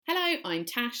I'm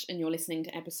Tash and you're listening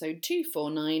to episode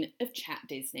 249 of Chat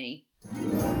Disney.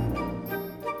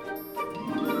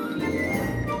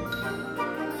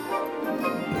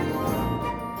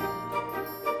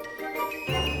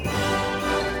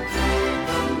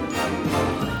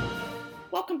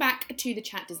 Welcome back to the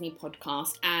Chat Disney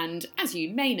podcast, and as you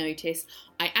may notice,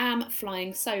 I am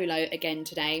flying solo again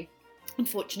today.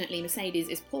 Unfortunately, Mercedes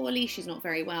is poorly, she's not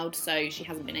very well, so she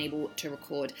hasn't been able to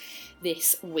record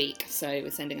this week. So we're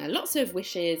sending her lots of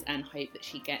wishes and hope that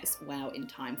she gets well in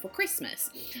time for Christmas.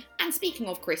 And speaking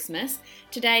of Christmas,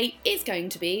 today is going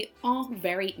to be our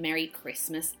very Merry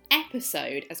Christmas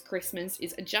episode, as Christmas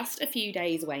is just a few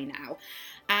days away now.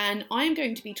 And I'm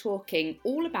going to be talking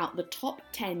all about the top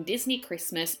 10 Disney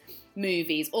Christmas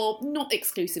movies, or not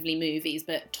exclusively movies,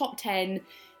 but top 10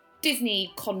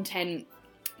 Disney content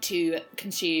to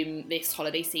consume this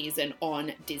holiday season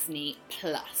on Disney+.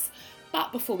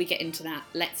 But before we get into that,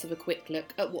 let's have a quick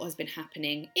look at what has been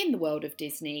happening in the world of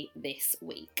Disney this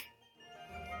week.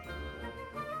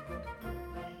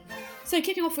 So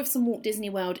kicking off with some Walt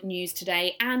Disney World news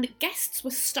today, and guests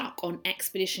were stuck on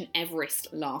Expedition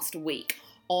Everest last week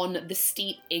on the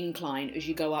steep incline as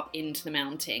you go up into the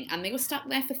mountain, and they were stuck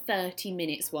there for 30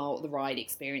 minutes while the ride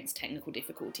experienced technical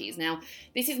difficulties. Now,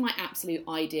 this is my absolute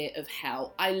idea of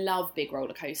hell. I love big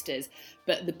roller coasters,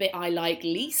 but the bit I like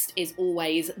least is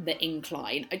always the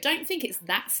incline. I don't think it's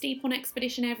that steep on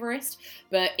Expedition Everest,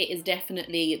 but it is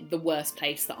definitely the worst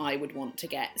place that I would want to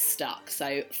get stuck.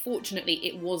 So fortunately,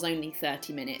 it was only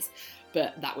 30 minutes,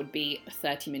 but that would be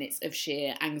 30 minutes of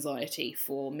sheer anxiety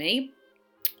for me.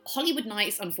 Hollywood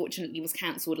Nights, unfortunately, was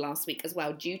cancelled last week as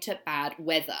well due to bad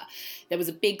weather. There was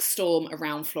a big storm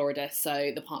around Florida,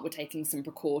 so the park were taking some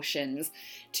precautions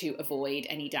to avoid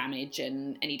any damage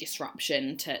and any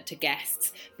disruption to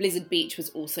guests. Blizzard Beach was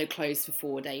also closed for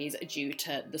 4 days due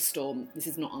to the storm. This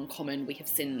is not uncommon. We have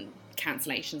seen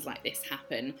cancellations like this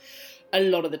happen a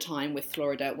lot of the time with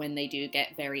Florida when they do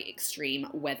get very extreme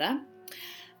weather.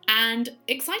 And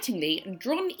excitingly,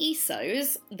 Drone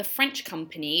Essos, the French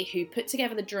company who put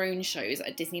together the drone shows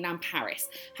at Disneyland Paris,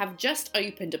 have just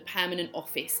opened a permanent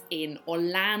office in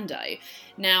Orlando.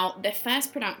 Now, their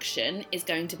first production is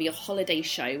going to be a holiday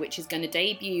show, which is going to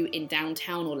debut in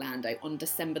downtown Orlando on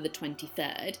December the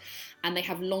 23rd. And they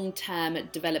have long-term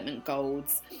development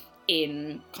goals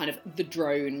in kind of the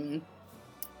drone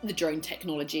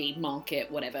technology market,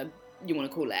 whatever you want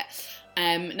to call it.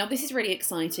 Now, this is really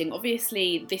exciting.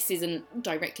 Obviously, this isn't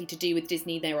directly to do with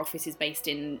Disney. Their office is based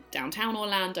in downtown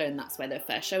Orlando, and that's where their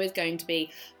first show is going to be.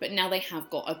 But now they have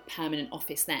got a permanent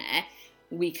office there.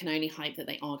 We can only hope that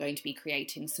they are going to be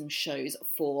creating some shows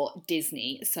for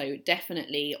Disney. So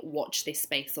definitely watch this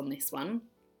space on this one.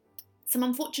 Some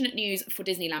unfortunate news for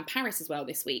Disneyland Paris as well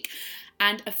this week,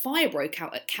 and a fire broke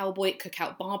out at Cowboy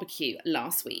Cookout Barbecue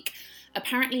last week.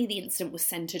 Apparently the incident was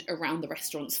centred around the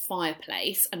restaurant's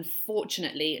fireplace, and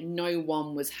fortunately no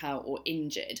one was hurt or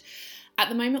injured. At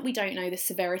the moment we don't know the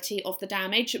severity of the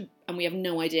damage, and we have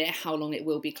no idea how long it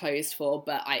will be closed for,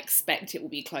 but I expect it will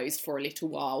be closed for a little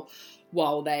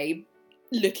while they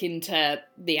look into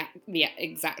the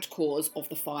exact cause of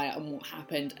the fire and what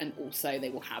happened, and also they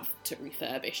will have to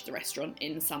refurbish the restaurant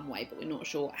in some way, but we're not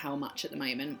sure how much at the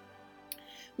moment.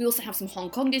 We also have some Hong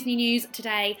Kong Disney news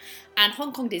today, and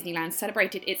Hong Kong Disneyland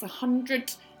celebrated its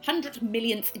 100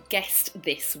 millionth guest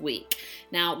this week.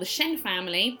 Now, the Shen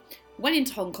family went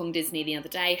into Hong Kong Disney the other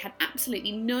day, had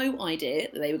absolutely no idea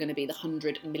that they were going to be the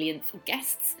 100 millionth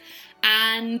guests,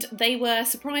 and they were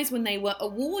surprised when they were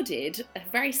awarded a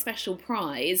very special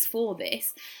prize for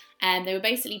this. And they were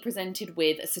basically presented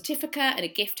with a certificate and a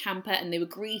gift hamper, and they were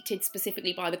greeted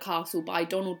specifically by the castle by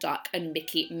Donald Duck and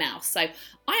Mickey Mouse. So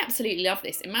I absolutely love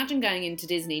this. Imagine going into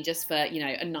Disney just for,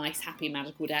 a nice, happy,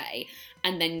 magical day,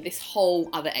 and then this whole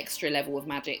other extra level of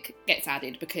magic gets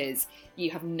added because you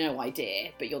have no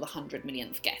idea, but you're the 100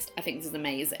 millionth guest. I think this is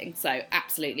amazing. So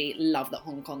absolutely love that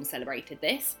Hong Kong celebrated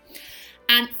this.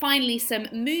 And finally, some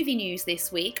movie news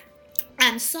this week.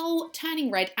 And Soul,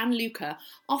 Turning Red and Luca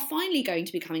are finally going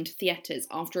to be coming to theatres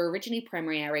after originally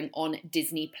premiering on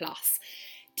Disney+.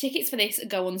 Tickets for this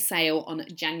go on sale on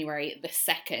January the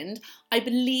 2nd. I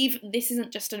believe this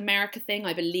isn't just an America thing.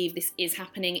 I believe this is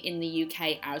happening in the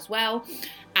UK as well.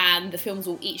 And the films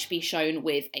will each be shown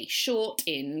with a short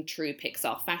in true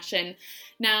Pixar fashion.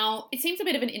 Now, it seems a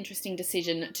bit of an interesting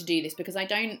decision to do this because I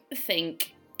don't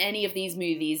think any of these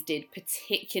movies did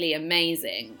particularly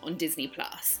amazing on Disney+.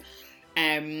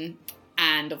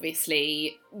 And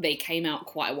obviously they came out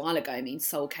quite a while ago. I mean,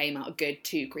 Soul came out a good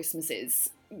 2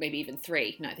 Christmases, maybe even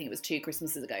 3. No, I think it was 2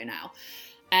 Christmases ago now.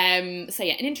 So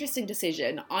yeah, an interesting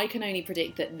decision. I can only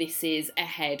predict that this is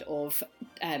ahead of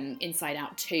Inside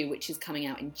Out 2, which is coming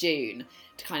out in June,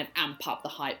 to kind of amp up the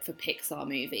hype for Pixar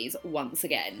movies once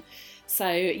again. So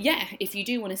yeah, if you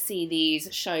do want to see these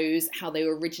shows, these films how they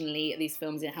were originally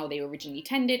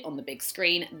intended on the big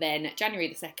screen, then January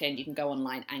the 2nd, you can go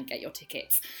online and get your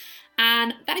tickets.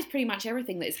 And that is pretty much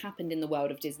everything that has happened in the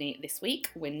world of Disney this week.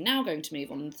 We're now going to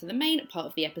move on to the main part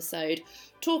of the episode,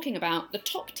 talking about the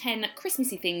top 10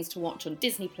 Christmassy things to watch on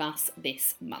Disney Plus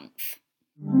this month.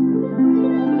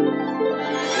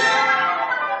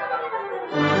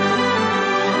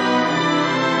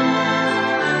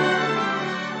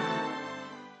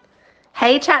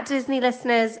 Hey Chat Disney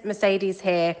listeners, Mercedes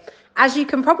here. As you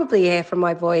can probably hear from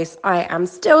my voice, I am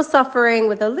still suffering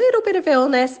with a little bit of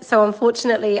illness, so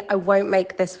unfortunately I won't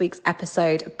make this week's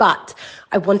episode, but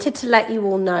I wanted to let you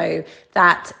all know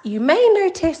that you may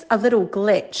notice a little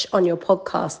glitch on your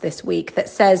podcast this week that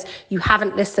says you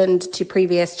haven't listened to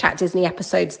previous Chat Disney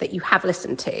episodes that you have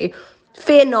listened to.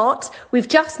 Fear not, we've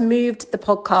just moved the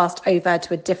podcast over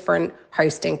to a different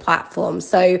hosting platform.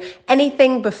 So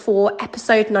anything before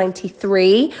episode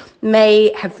 93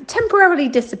 may have temporarily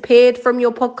disappeared from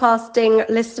your podcasting,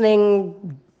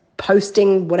 listening,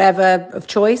 posting, whatever of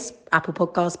choice, Apple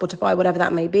Podcasts, Spotify, whatever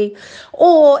that may be.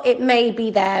 Or it may be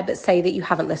there, but say that you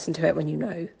haven't listened to it when you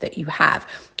know that you have.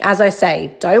 As I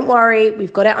say, don't worry,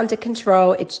 we've got it under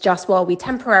control. It's just while we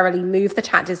temporarily move the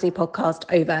Chat Disney podcast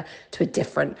over to a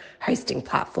different hosting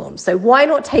platform. So why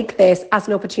not take this as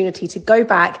an opportunity to go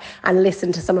back and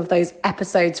listen to some of those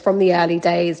episodes from the early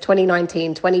days,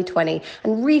 2019, 2020,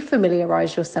 and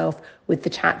refamiliarize yourself with the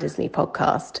Chat Disney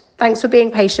podcast. Thanks for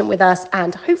being patient with us,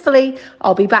 and hopefully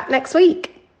I'll be back next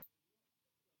week.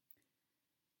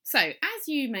 So, as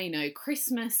you may know,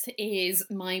 Christmas is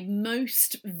my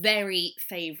most very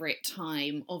favourite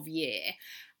time of year,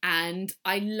 and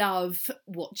I love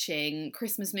watching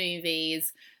Christmas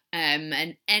movies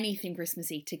and anything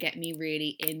Christmassy to get me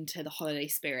really into the holiday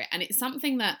spirit. And it's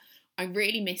something that I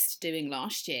really missed doing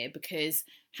last year because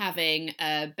having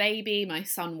a baby, my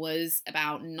son was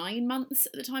about 9 months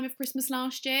at the time of Christmas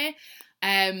last year.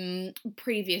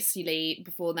 Previously,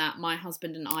 before that, my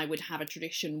husband and I would have a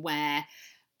tradition where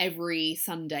every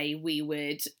Sunday we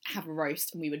would have a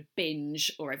roast and we would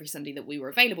binge, or every Sunday that we were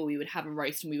available, we would have a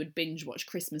roast and we would binge watch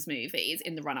Christmas movies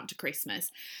in the run up to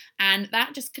Christmas. And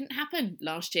that just couldn't happen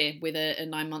last year with a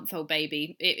 9-month-old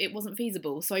baby. It wasn't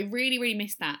feasible. So I really, really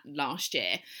missed that last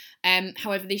year.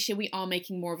 However, this year we are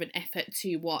making more of an effort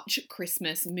to watch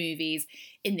Christmas movies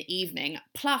in the evening.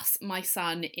 Plus, my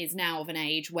son is now of an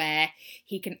age where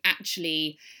he can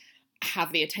actually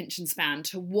have the attention span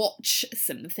to watch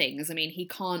some things. I mean, he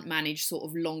can't manage sort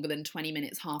of longer than 20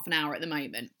 minutes, half an hour at the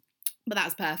moment. But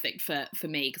that's perfect for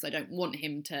me because I don't want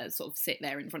him to sort of sit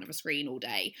there in front of a screen all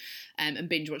day and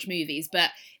binge watch movies. But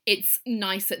it's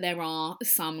nice that there are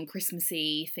some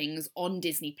Christmassy things on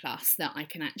Disney Plus that I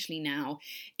can actually now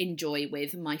enjoy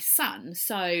with my son.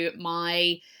 So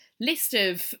my list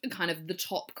of kind of the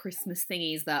top Christmas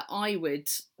thingies that I would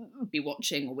be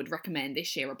watching or would recommend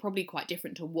this year are probably quite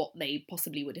different to what they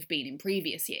possibly would have been in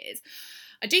previous years.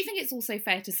 I do think it's also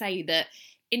fair to say that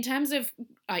in terms of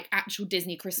like actual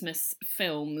Disney Christmas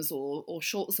films or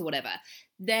shorts or whatever,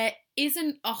 there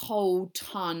isn't a whole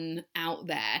ton out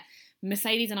there.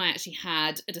 Mercedes and I actually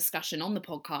had a discussion on the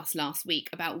podcast last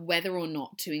week about whether or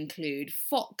not to include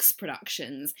Fox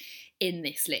productions in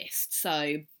this list.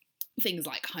 So things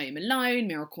like Home Alone,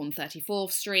 Miracle on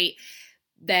 34th Street,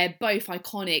 they're both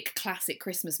iconic classic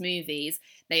Christmas movies.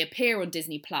 They appear on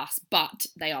Disney Plus, but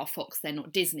they are Fox, they're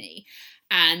not Disney.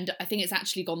 And I think it's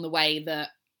actually gone the way that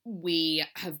we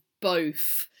have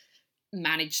both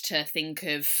managed to think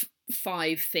of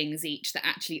 5 things each that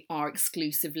actually are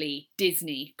exclusively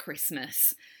Disney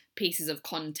Christmas pieces of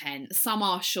content. Some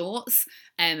are shorts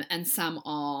and some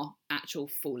are actual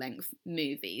full-length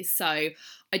movies. So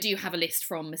I do have a list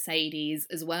from Mercedes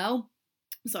as well.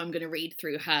 So I'm going to read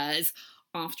through hers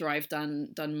after I've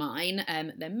done mine.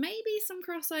 There may be some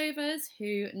crossovers,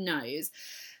 who knows.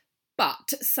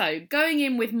 But, so, going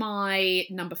in with my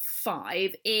number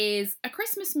 5 is a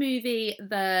Christmas movie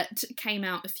that came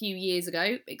out a few years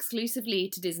ago, exclusively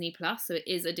to Disney Plus, so it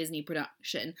is a Disney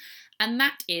production, and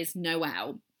that is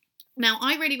Noelle. Now,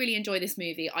 I really, really enjoy this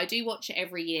movie. I do watch it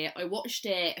every year. I watched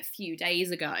it a few days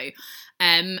ago,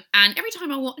 and every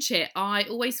time I watch it, I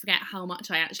always forget how much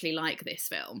I actually like this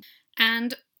film.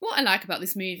 And what I like about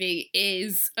this movie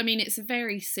is, I mean, it's a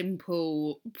very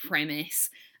simple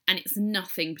premise, and it's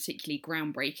nothing particularly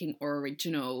groundbreaking or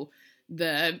original.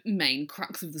 The main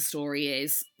crux of the story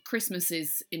is Christmas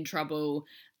is in trouble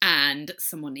and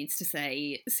someone needs to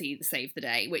save the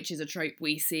day, which is a trope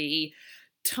we see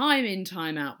time in,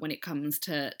 time out when it comes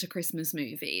to Christmas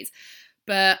movies.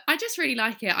 But I just really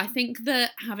like it. I think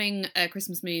that having a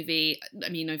Christmas movie, I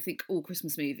mean, I think all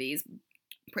Christmas movies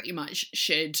pretty much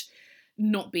should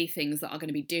not be things that are going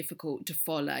to be difficult to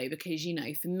follow, because, you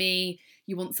know, for me,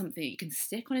 you want something that you can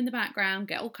stick on in the background,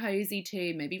 get all cozy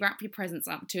to, maybe wrap your presents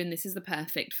up to, and this is the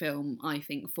perfect film, I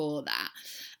think, for that.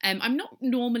 I'm not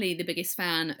normally the biggest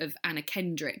fan of Anna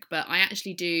Kendrick, but I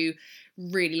actually do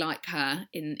really like her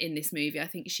in this movie. I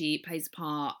think she plays the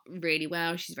part really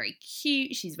well. She's very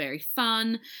cute, she's very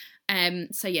fun.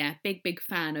 So yeah, big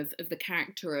fan of the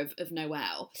character of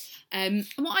Noelle. And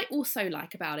what I also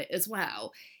like about it as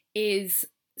well is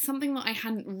something that I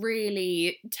hadn't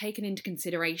really taken into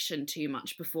consideration too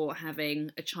much before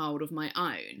having a child of my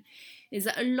own, is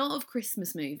that a lot of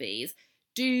Christmas movies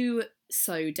do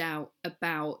so doubt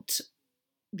about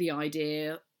the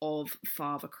idea of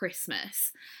Father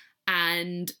Christmas,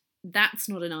 and that's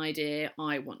not an idea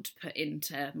I want to put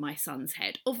into my son's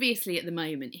head. Obviously, at the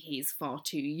moment, he's far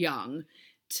too young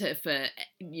to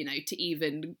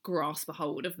even grasp a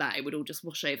hold of that. It would all just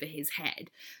wash over his head.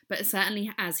 But certainly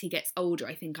as he gets older,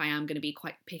 I think I am going to be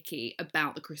quite picky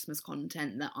about the Christmas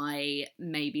content that I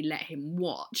maybe let him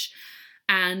watch.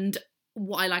 And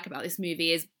what I like about this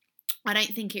movie is I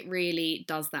don't think it really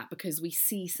does that, because we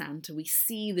see Santa, we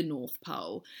see the North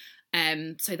Pole.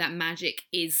 So that magic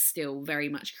is still very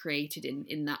much created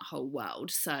in that whole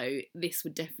world. So this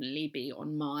would definitely be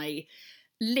on my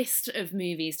list of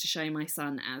movies to show my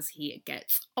son as he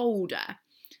gets older.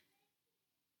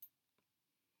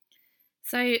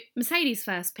 So Mercedes'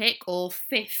 first pick, or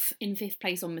fifth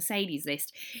place on Mercedes'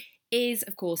 list, is,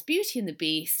 of course, Beauty and the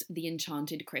Beast, The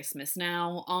Enchanted Christmas.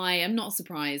 Now, I am not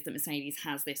surprised that Mercedes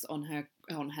has this on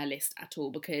her list at all,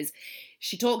 because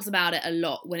she talks about it a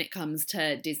lot when it comes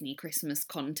to Disney Christmas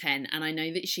content, and I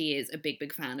know that she is a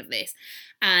big fan of this.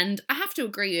 And I have to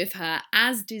agree with her,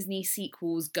 as Disney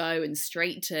sequels go and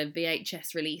straight to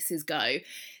VHS releases go,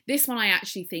 this one I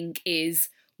actually think is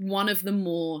one of the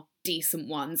more decent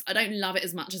ones. I don't love it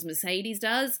as much as Mercedes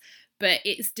does, but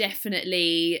it's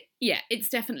definitely,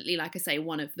 like I say,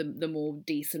 one of the more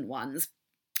decent ones.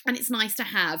 And it's nice to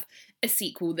have a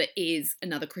sequel that is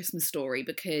another Christmas story,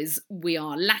 because we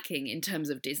are lacking in terms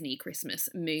of Disney Christmas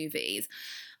movies.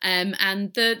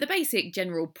 And the basic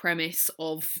general premise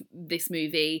of this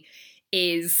movie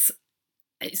is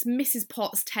it's Mrs.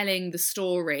 Potts telling the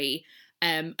story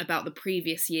about the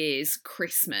previous year's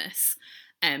Christmas.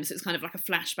 So it's kind of like a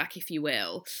flashback, if you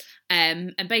will.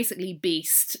 And basically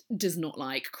Beast does not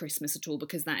like Christmas at all,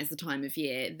 because that is the time of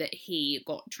year that he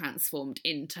got transformed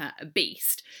into a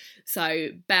beast. So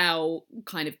Belle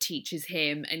kind of teaches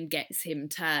him and gets him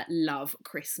to love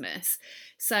Christmas.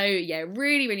 So yeah,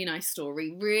 really nice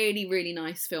story. Really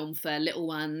nice film for little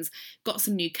ones. Got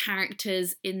some new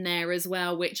characters in there as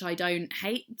well, which I don't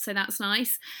hate, so that's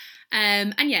nice.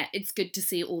 And yeah, it's good to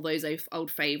see all those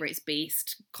old favourites,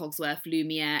 Beast, Cogsworth,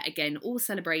 Lumiere, again, all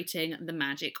celebrating the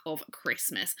magic of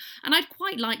Christmas. And I'd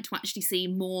quite like to actually see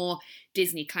more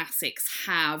Disney classics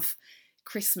have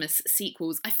Christmas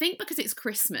sequels. I think because it's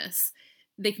Christmas,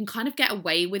 they can kind of get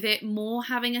away with it more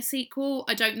having a sequel.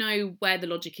 I don't know where the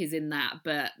logic is in that,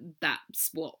 but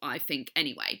that's what I think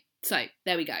anyway. So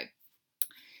there we go.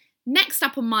 Next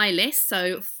up on my list,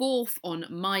 so fourth on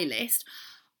my list,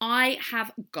 I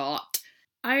have got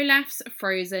Olaf's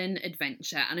Frozen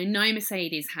Adventure, and I know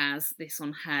Mercedes has this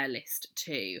on her list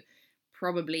too,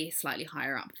 probably slightly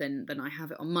higher up than I have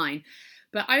it on mine.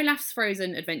 But Olaf's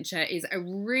Frozen Adventure is a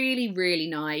really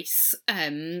nice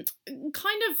kind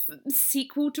of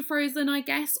sequel to Frozen, I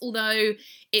guess, although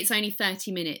it's only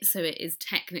 30 minutes, so it is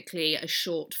technically a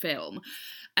short film.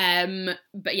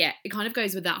 But yeah, it kind of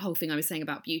goes with that whole thing I was saying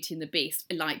about Beauty and the Beast.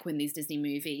 I like when these Disney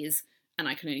movies, and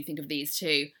I can only think of these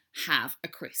two, have a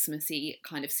Christmassy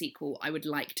kind of sequel. I would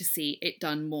like to see it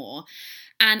done more.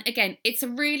 And again, it's a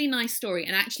really nice story,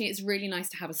 and actually it's really nice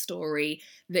to have a story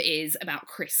that is about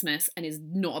Christmas and is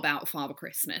not about Father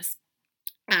Christmas.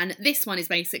 And this one is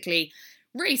basically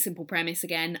really simple premise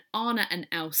again. Anna and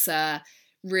Elsa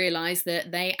realise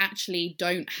that they actually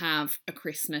don't have a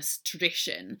Christmas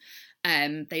tradition.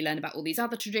 They learn about all these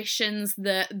other traditions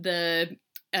that the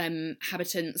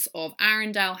inhabitants of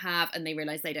Arendelle have, and they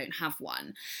realise they don't have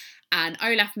one. And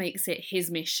Olaf makes it his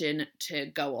mission to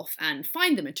go off and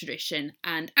find them a tradition,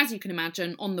 and as you can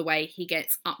imagine, on the way he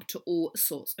gets up to all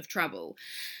sorts of trouble.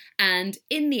 And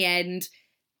in the end,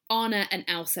 Anna and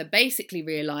Elsa basically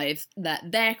realise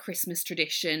that their Christmas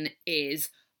tradition is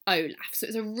Olaf. So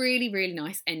it's a really, really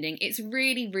nice ending. It's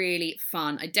really, really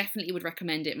fun. I definitely would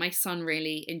recommend it. My son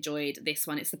really enjoyed this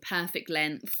one. It's the perfect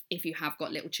length if you have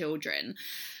got little children.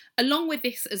 Along with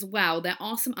this as well, there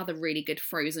are some other really good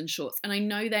Frozen shorts, and I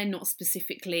know they're not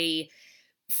specifically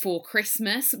for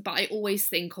Christmas, but I always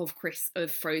think of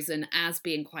Frozen as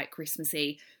being quite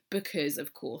Christmassy because,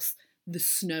 of course, the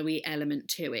snowy element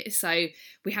to it. So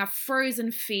we have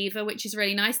Frozen Fever, which is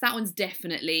really nice. That one's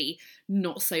definitely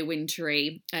not so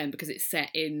wintry because it's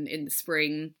set in the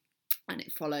spring. And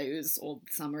it follows, or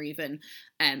summer even,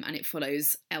 and it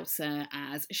follows Elsa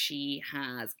as she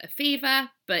has a fever,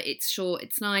 but it's short,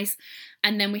 it's nice.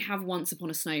 And then we have Once Upon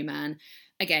a Snowman,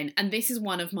 again, and this is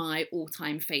one of my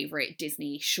all-time favourite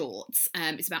Disney shorts.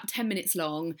 It's about 10 minutes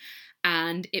long,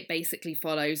 and it basically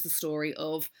follows the story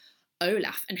of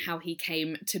Olaf and how he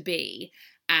came to be.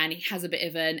 And he has a bit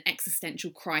of an existential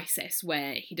crisis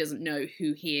where he doesn't know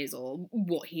who he is or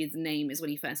what his name is when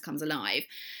he first comes alive.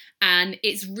 And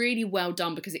it's really well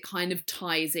done because it kind of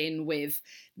ties in with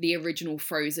the original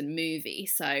Frozen movie.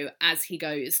 So as he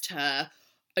goes to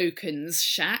Oaken's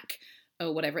shack,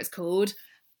 or whatever it's called,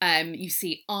 you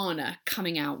see Anna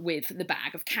coming out with the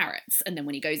bag of carrots. And then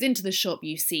when he goes into the shop,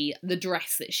 you see the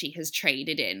dress that she has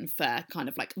traded in for kind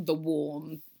of like the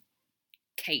warm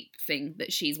cape thing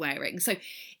that she's wearing. So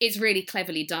it's really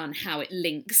cleverly done how it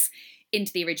links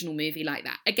into the original movie like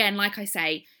that. Again, like I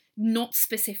say, not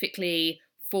specifically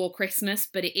for Christmas,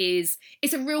 but it's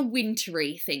a real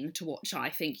wintry thing to watch. I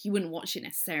think you wouldn't watch it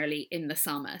necessarily in the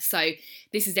summer. So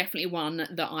this is definitely one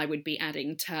that I would be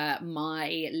adding to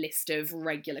my list of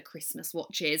regular Christmas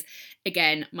watches.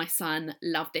 Again, my son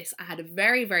loved this. I had a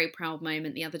very, very proud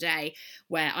moment the other day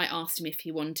where I asked him if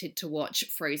he wanted to watch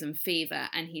Frozen Fever,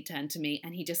 and he turned to me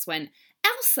and he just went,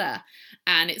 Elsa!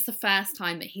 And it's the first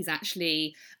time that he's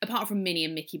actually, apart from Minnie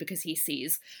and Mickey because he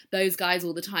sees those guys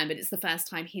all the time, but it's the first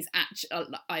time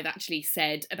I've actually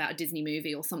said about a Disney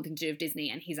movie or something to do with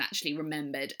Disney and he's actually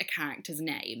remembered a character's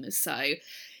name. So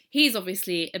he's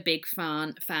obviously a big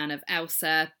fan of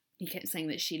Elsa. He kept saying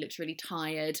that she looked really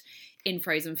tired in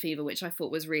Frozen Fever, which I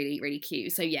thought was really, really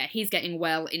cute. So yeah, he's getting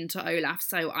well into Olaf.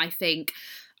 So I think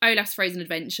Olaf's Frozen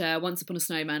Adventure, Once Upon a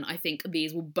Snowman, I think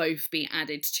these will both be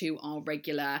added to our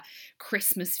regular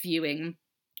Christmas viewing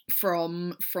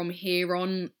from here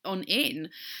on in.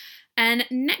 And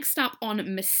next up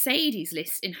on Mercedes'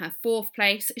 list in her fourth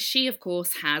place, she of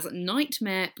course has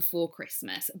Nightmare Before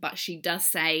Christmas, but she does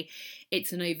say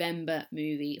it's a November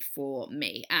movie for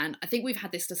me. And I think we've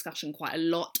had this discussion quite a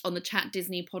lot on the Chat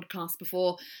Disney podcast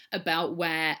before about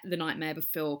where The Nightmare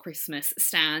Before Christmas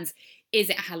stands. Is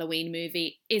it a Halloween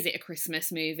movie? Is it a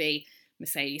Christmas movie?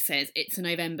 Mercedes says it's a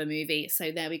November movie,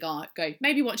 so there we go.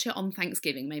 Maybe watch it on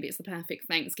Thanksgiving. Maybe it's the perfect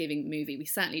Thanksgiving movie. We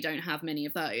certainly don't have many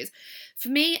of those. For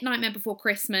me, Nightmare Before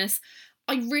Christmas,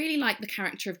 I really like the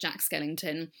character of Jack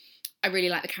Skellington. I really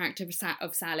like the character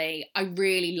of Sally. I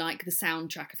really like the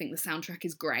soundtrack. I think the soundtrack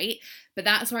is great, but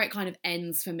that's where it kind of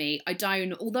ends for me.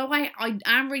 Although I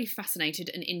am really fascinated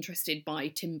and interested by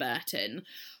Tim Burton,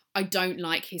 I don't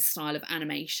like his style of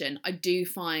animation. I do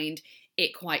find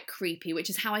it quite creepy, which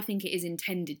is how I think it is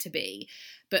intended to be.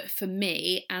 But for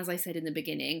me, as I said in the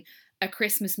beginning, a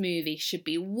Christmas movie should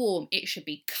be warm, it should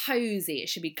be cozy, it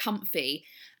should be comfy.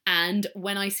 And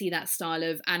when I see that style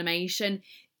of animation,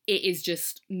 it is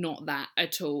just not that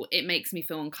at all. It makes me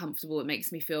feel uncomfortable, it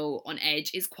makes me feel on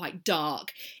edge, it's quite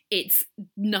dark. It's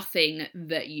nothing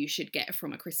that you should get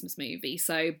from a Christmas movie.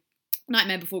 So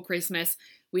Nightmare Before Christmas,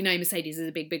 we know Mercedes is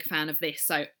a big, big fan of this,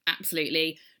 so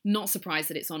absolutely not surprised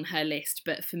that it's on her list,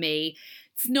 but for me,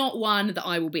 it's not one that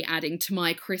I will be adding to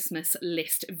my Christmas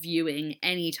list viewing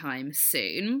anytime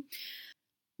soon.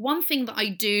 One thing that I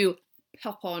do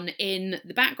pop on in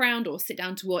the background or sit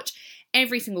down to watch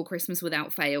every single Christmas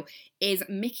without fail is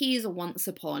Mickey's Once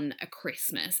Upon a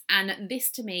Christmas, and this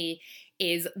to me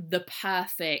is the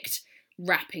perfect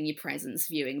wrapping your presents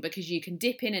viewing because you can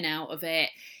dip in and out of it.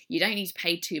 You don't need to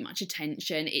pay too much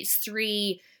attention. It's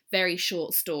 3 very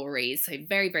short stories, so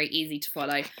very, very easy to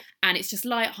follow, and it's just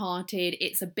light-hearted.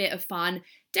 It's a bit of fun,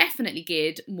 definitely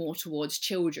geared more towards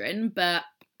children, but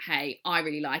hey, I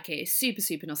really like it. It's super,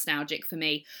 super nostalgic for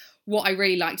me. What I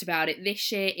really liked about it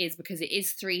this year is because it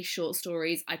is 3 short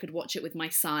stories, I could watch it with my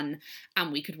son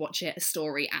and we could watch it a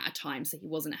story at a time, so he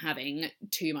wasn't having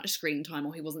too much screen time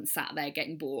or he wasn't sat there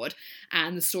getting bored.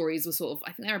 And the stories were sort of,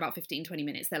 I think they're about 15-20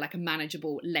 minutes, they're like a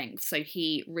manageable length, so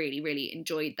he really, really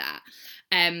enjoyed that.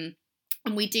 And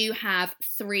we do have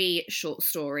 3 short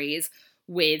stories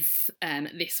with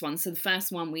this one. So the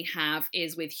first one we have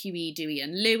is with Huey, Dewey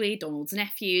and Louie, Donald's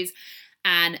nephews,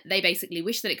 and they basically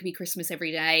wish that it could be Christmas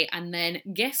every day, and then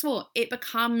guess what? It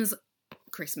becomes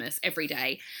Christmas every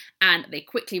day, and they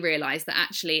quickly realised that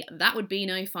actually that would be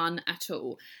no fun at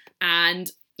all.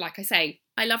 And like I say,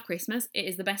 I love Christmas. It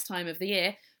is the best time of the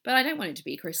year, but I don't want it to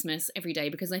be Christmas every day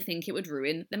because I think it would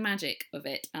ruin the magic of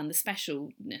it and the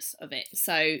specialness of it.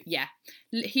 So yeah,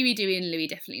 Huey, Dewey and Louie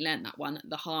definitely learnt that one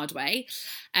the hard way.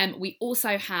 We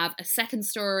also have a second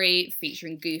story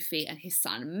featuring Goofy and his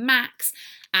son Max,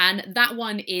 and that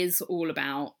one is all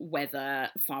about whether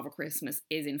Father Christmas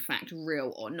is in fact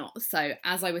real or not. So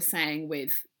as I was saying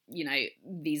with, you know,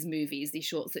 these movies, these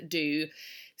shorts that do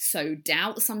sow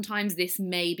doubt, sometimes this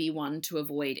may be one to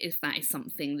avoid if that is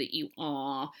something that you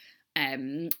are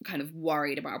kind of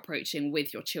worried about approaching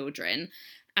with your children.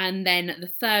 And then the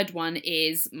third one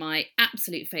is my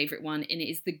absolute favourite one, and it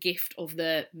is The Gift of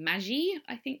the Magi,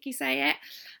 I think you say it.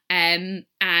 And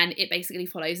it basically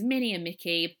follows Minnie and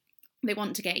Mickey. They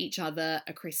want to get each other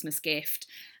a Christmas gift,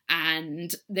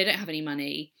 and they don't have any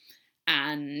money.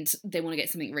 And they want to get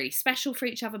something really special for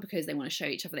each other because they want to show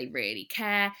each other they really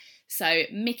care. So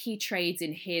Mickey trades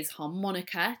in his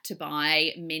harmonica to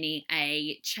buy Minnie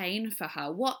a chain for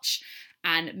her watch,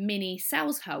 and Minnie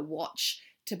sells her watch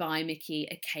to buy Mickey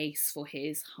a case for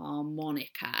his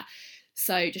harmonica.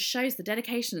 So just shows the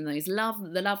dedication and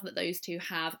the love that those two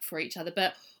have for each other.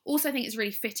 But also I think it's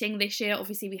really fitting this year.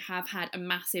 Obviously we have had a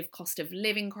massive cost of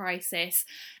living crisis,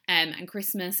 and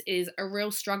Christmas is a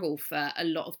real struggle for a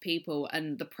lot of people,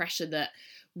 and the pressure that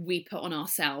we put on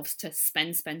ourselves to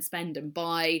spend and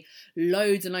buy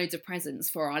loads and loads of presents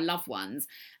for our loved ones.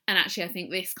 And actually I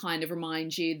think this kind of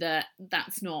reminds you that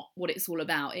that's not what it's all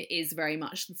about. It is very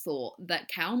much the thought that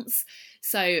counts.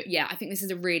 So yeah, I think this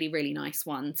is a really, really nice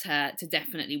one to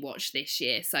definitely watch this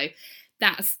year. So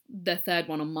that's the third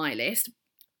one on my list.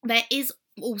 There is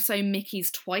also Mickey's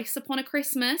Twice Upon a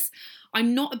Christmas.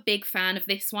 I'm not a big fan of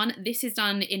this one. This is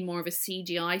done in more of a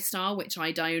CGI style, which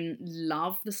I don't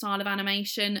love the style of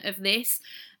animation of this.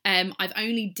 I've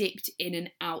only dipped in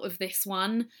and out of this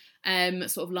one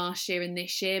sort of last year and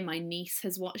this year. My niece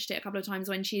has watched it a couple of times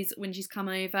when she's come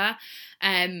over.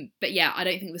 But yeah, I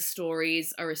don't think the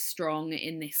stories are as strong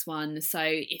in this one. So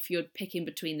if you're picking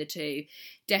between the two,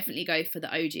 definitely go for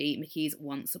the OG Mickey's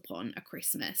Once Upon a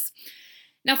Christmas.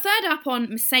 Now, third up on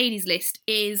Mercedes' list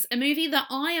is a movie that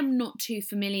I am not too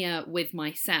familiar with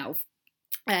myself.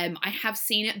 I have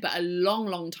seen it, but a long,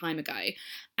 long time ago,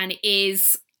 and it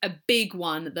is a big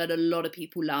one that a lot of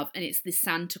people love, and it's the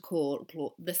Santa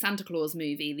Claus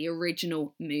movie, the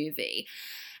original movie.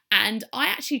 And I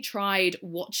actually tried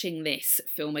watching this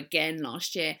film again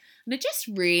last year, and I just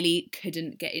really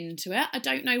couldn't get into it. I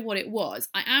don't know what it was.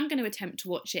 I am going to attempt to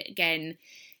watch it again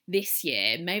this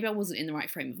year. Maybe I wasn't in the right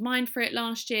frame of mind for it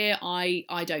last year. I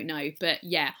don't know, but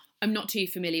yeah, I'm not too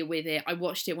familiar with it. I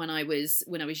watched it when I was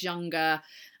younger.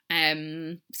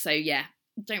 So yeah,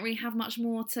 don't really have much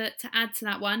more to add to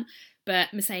that one.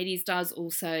 But Mercedes does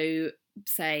also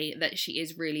say that she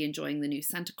is really enjoying the new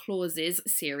Santa Clauses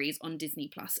series on Disney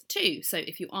Plus too. So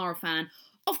if you are a fan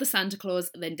of the Santa Claus,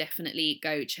 then definitely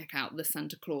go check out the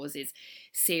Santa Clauses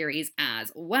series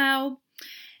as well.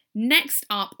 Next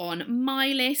up on my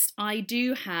list, I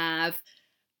do have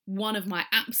one of my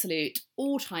absolute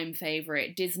all-time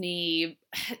favourite Disney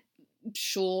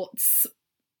shorts,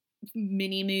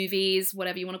 mini movies,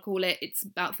 whatever you want to call it. It's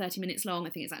about 30 minutes long. I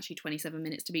think it's actually 27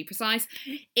 minutes to be precise.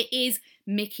 It is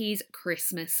Mickey's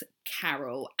Christmas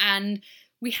Carol. And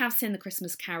we have seen the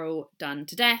Christmas Carol done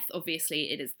to death. Obviously,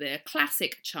 it is the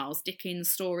classic Charles Dickens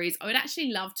stories. I would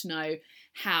actually love to know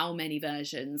how many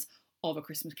versions of A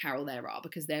Christmas Carol there are,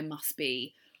 because there must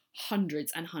be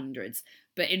hundreds and hundreds.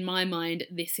 But in my mind,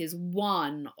 this is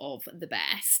one of the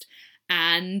best.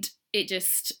 And it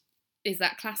just is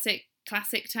that classic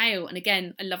tale. And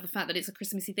again, I love the fact that it's a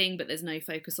Christmassy thing, but there's no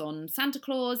focus on Santa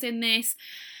Claus in this.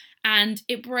 And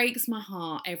it breaks my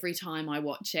heart every time I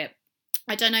watch it.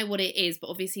 I don't know what it is, but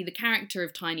obviously the character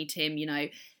of Tiny Tim, you know,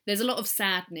 there's a lot of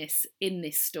sadness in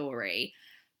this story.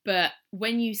 But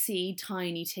when you see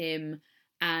Tiny Tim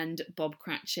and Bob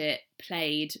Cratchit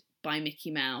played by Mickey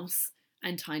Mouse,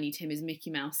 and Tiny Tim is Mickey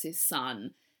Mouse's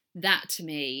son, that to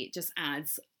me just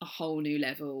adds a whole new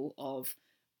level of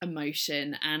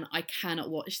emotion, and I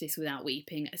cannot watch this without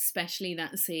weeping, especially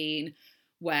that scene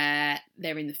where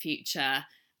they're in the future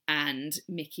and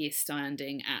Mickey is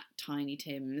standing at Tiny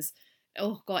Tim's.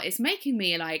 Oh god, it's making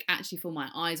me like actually feel my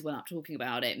eyes well up talking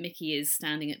about it. Mickey is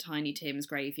standing at Tiny Tim's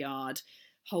graveyard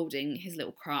holding his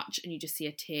little crutch, and you just see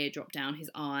a tear drop down his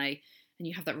eye, and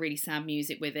you have that really sad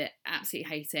music with it.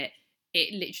 Absolutely hate it.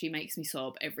 It literally makes me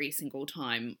sob every single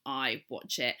time I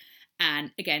watch it.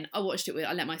 And again, I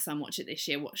let my son watch it this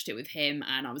year, watched it with him,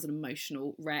 and I was an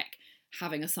emotional wreck.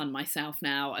 having a son myself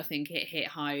now, I think it hit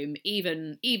home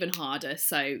even harder.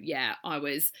 So yeah, I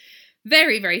was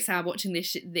very, very sad watching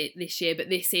this year, but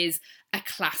this is a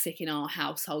classic in our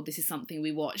household. This is something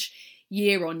we watch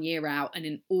year on, year out,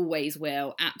 and always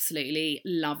will. Absolutely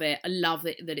love it. I love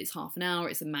it that it's half an hour.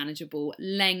 It's a manageable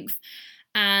length.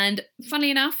 And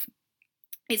funnily enough,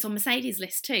 it's on Mercedes'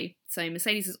 list too. So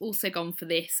Mercedes has also gone for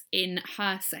this in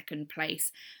her second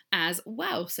place as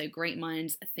well. So great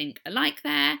minds think alike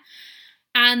there.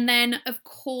 And then, of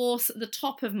course, the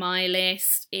top of my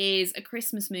list is a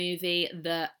Christmas movie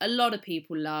that a lot of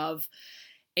people love.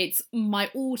 It's my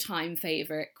all-time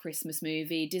favourite Christmas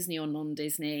movie, Disney or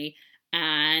non-Disney.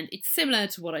 And it's similar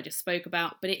to what I just spoke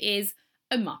about, but it is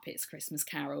A Muppets Christmas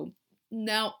Carol.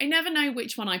 Now, I never know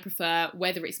which one I prefer,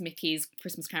 whether it's Mickey's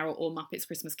Christmas Carol or Muppets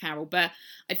Christmas Carol, but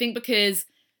I think because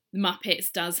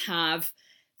Muppets does have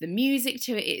the music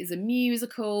to it, it is a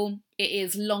musical, it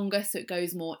is longer, so it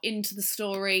goes more into the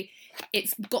story,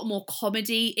 it's got more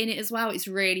comedy in it as well, it's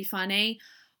really funny.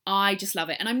 I just love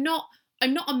it. And I'm not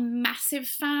a massive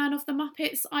fan of the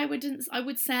Muppets, I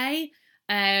would say.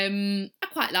 I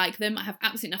quite like them. I have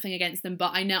absolutely nothing against them,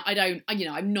 but I'm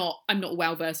not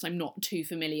well versed. I'm not too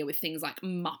familiar with things like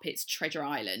Muppets Treasure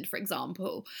Island, for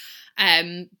example.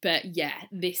 But yeah,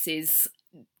 this is,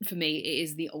 for me, it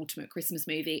is the ultimate Christmas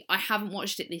movie. I haven't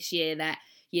watched it this year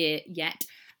yet,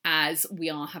 as we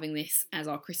are having this as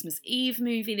our Christmas Eve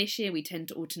movie this year. We tend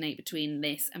to alternate between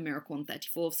this and Miracle on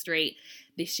 34th Street.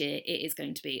 This year it is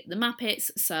going to be The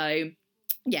Muppets. So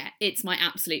yeah, it's my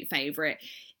absolute favourite.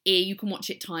 You can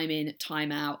watch it time in,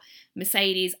 time out.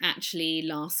 Mercedes actually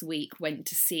last week went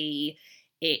to see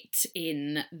it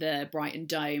in the Brighton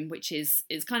Dome, which is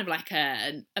kind of like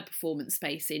a performance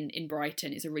space in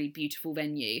Brighton. It's a really beautiful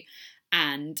venue.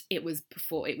 And it was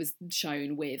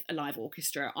shown with a live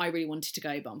orchestra. I really wanted to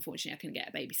go, but unfortunately I couldn't get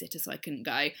a babysitter, so I couldn't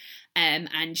go.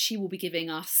 And she will be giving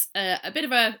us a bit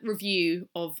of a review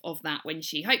of that when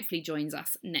she hopefully joins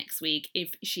us next week,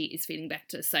 if she is feeling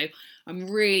better. So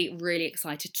I'm really, really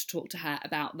excited to talk to her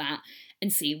about that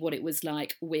and see what it was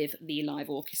like with the live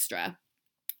orchestra.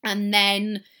 And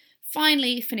then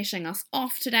finally, finishing us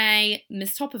off today, the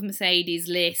top of Mercedes'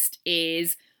 list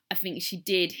is, I think she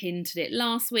did hint at it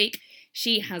last week,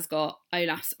 she has got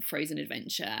Olaf's Frozen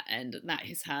Adventure, and that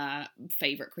is her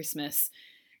favourite Christmas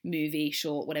movie,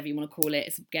 short, whatever you want to call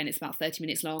it. It's about 30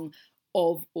 minutes long,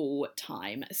 of all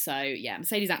time. So yeah,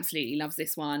 Mercedes absolutely loves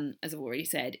this one. As I've already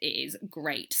said, it is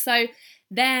great. So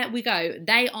there we go.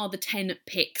 They are the 10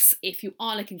 picks. If you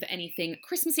are looking for anything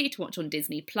Christmassy to watch on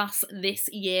Disney Plus this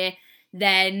year,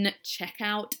 then check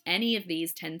out any of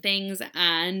these 10 things,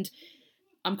 and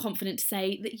I'm confident to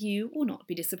say that you will not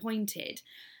be disappointed.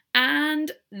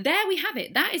 And there we have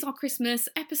it. That is our Christmas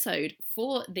episode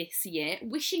for this year.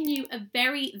 Wishing you a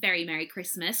very, very Merry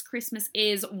Christmas. Christmas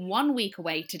is 1 week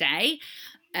away today,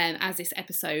 as this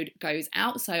episode goes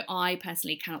out. So I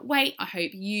personally cannot wait. I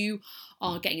hope you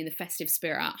are getting in the festive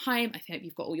spirit at home. I hope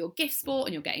you've got all your gifts bought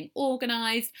and you're getting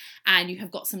organised, and you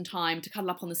have got some time to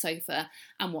cuddle up on the sofa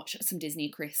and watch some Disney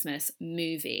Christmas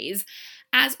movies.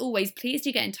 As always, please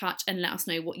do get in touch and let us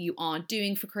know what you are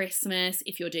doing for Christmas,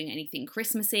 if you're doing anything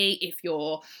Christmassy, if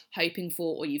you're hoping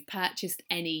for or you've purchased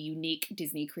any unique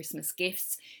Disney Christmas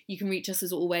gifts. You can reach us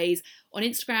as always on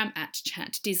Instagram at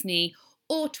ChatDisney,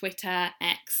 or Twitter,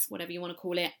 X, whatever you want to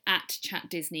call it, at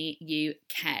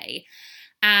ChatDisneyUK.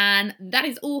 And that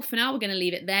is all for now. We're going to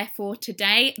leave it there for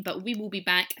today, but we will be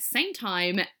back same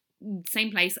time,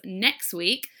 same place next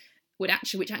week, which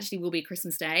actually will be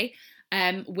Christmas Day,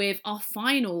 with our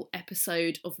final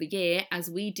episode of the year as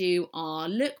we do our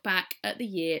look back at the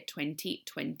year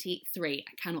 2023.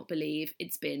 I cannot believe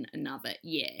it's been another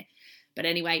year. But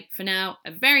anyway, for now,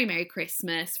 a very Merry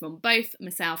Christmas from both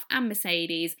myself and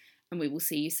Mercedes, and we will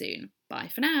see you soon. Bye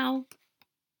for now.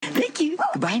 Thank you.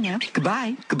 Goodbye now.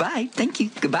 Goodbye. Goodbye. Thank you.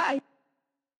 Goodbye.